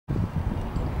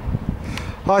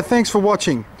Hi, thanks for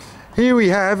watching. Here we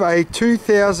have a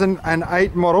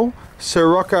 2008 model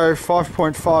Sirocco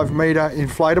 5.5 metre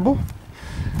inflatable.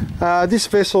 This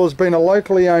vessel has been a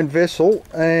locally owned vessel,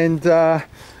 and the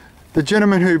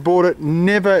gentleman who bought it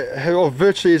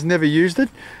virtually has never used it.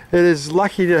 It is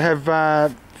lucky to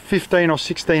have 15 or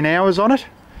 16 hours on it.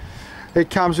 It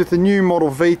comes with the new model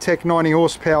VTEC 90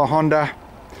 horsepower Honda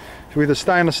with a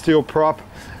stainless steel prop,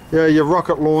 your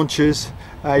rocket launchers,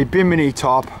 a bimini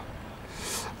top,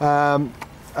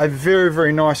 a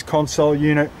very nice console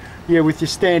unit, with your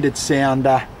standard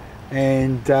sounder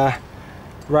and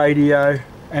radio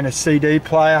and a CD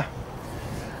player.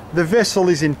 The vessel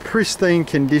is in pristine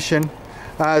condition.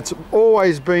 It's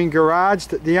always been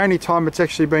garaged. The only time it's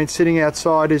actually been sitting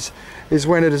outside is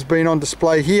when it has been on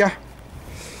display here.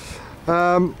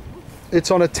 It's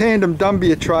on a tandem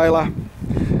Dumbia trailer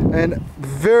and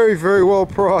very well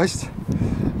priced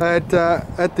at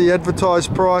the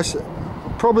advertised price,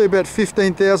 probably about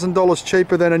 $15,000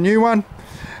 cheaper than a new one,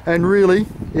 and really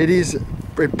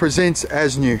it presents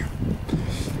as new.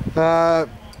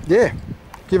 Yeah,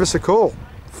 give us a call,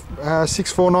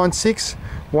 6496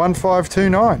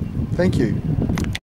 1529. Thank you.